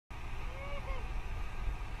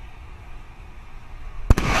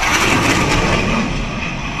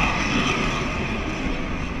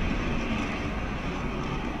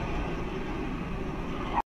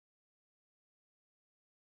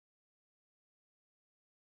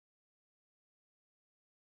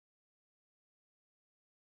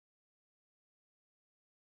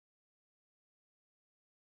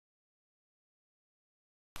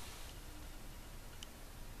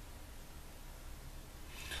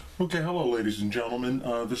Okay, hello ladies and gentlemen,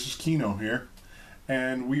 this is Kieno here,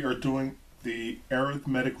 and we are doing the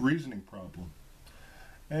arithmetic reasoning problem.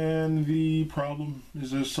 And the problem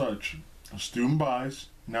is as such: a student buys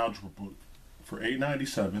an algebra book for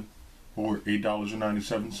 $8.97 or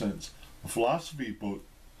 $8.97, a philosophy book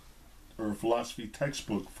or a philosophy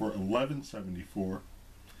textbook for $11.74,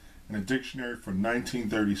 and a dictionary for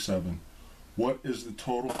 $19.37. What is the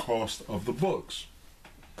total cost of the books?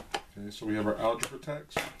 Okay, so we have our algebra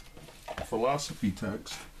text, philosophy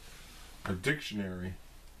text, a dictionary.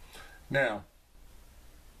 Now,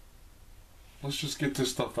 let's just get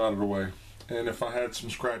this stuff out of the way. And if I had some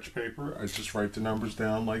scratch paper, I'd just write the numbers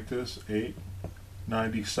down like this: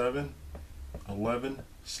 $8.97,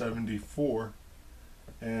 $11.74,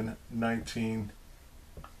 and $19.37.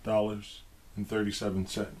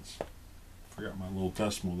 Forgot my little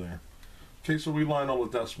decimal there. Okay, so we line all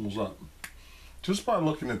the decimals up. Just by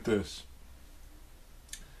looking at this,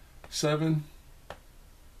 7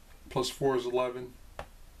 plus 4 is 11,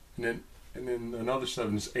 and then another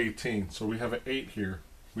 7 is 18. So we have an 8 here.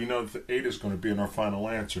 We know that the 8 is going to be in our final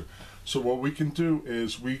answer. So what we can do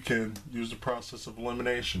is we can use the process of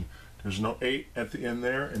elimination. There's no 8 at the end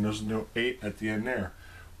there, and there's no 8 at the end there,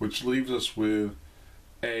 which leaves us with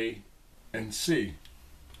A and C.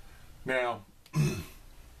 Now,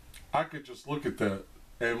 I could just look at that,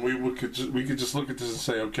 and we could just look at this and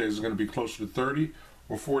say, okay, is it going to be closer to $30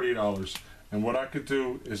 or $40? And what I could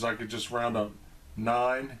do is I could just round up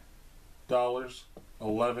 $9,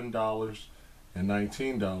 $11, and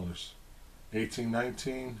 $19. 18,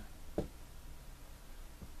 19,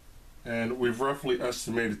 and we've roughly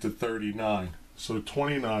estimated to 39. So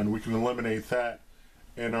 29, we can eliminate that,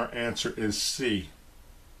 and our answer is C.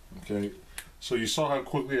 Okay, so you saw how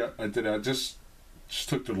quickly I did it. I just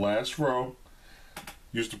took the last row,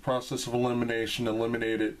 used the process of elimination,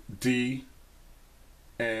 eliminated D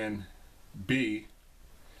and B,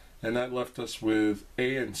 and that left us with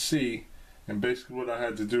A and C. And basically what I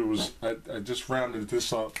had to do was I just rounded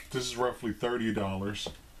this up. This is roughly $30,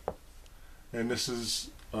 and this is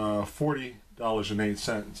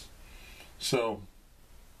 $40.08. So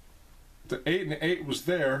the 8 and the 8 was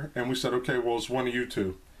there, and we said, okay, well, it's one of you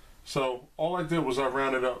two. So all I did was I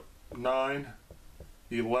rounded up 9,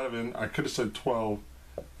 11, I could have said 12,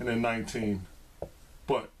 and then 19,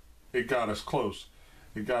 but it got us close.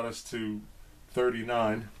 It got us to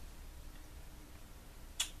 39,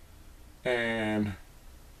 and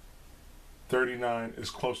 39 is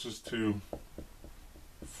closest to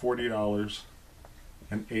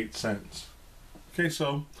 $40.08. Okay,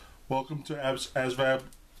 so welcome to ASVAB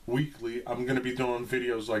Weekly. I'm going to be doing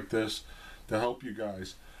videos like this to help you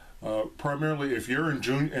guys. Primarily, if you're in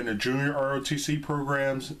the junior ROTC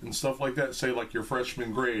programs and stuff like that, say like your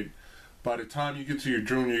freshman grade, by the time you get to your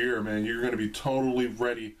junior year, man, you're going to be totally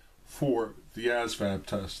ready for the ASVAB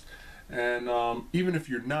test. And even if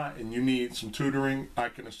you're not and you need some tutoring, I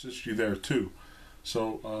can assist you there too.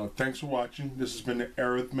 So thanks for watching. This has been the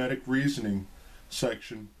arithmetic reasoning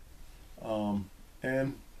section,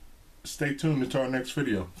 and stay tuned until our next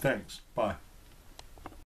video. Thanks. Bye.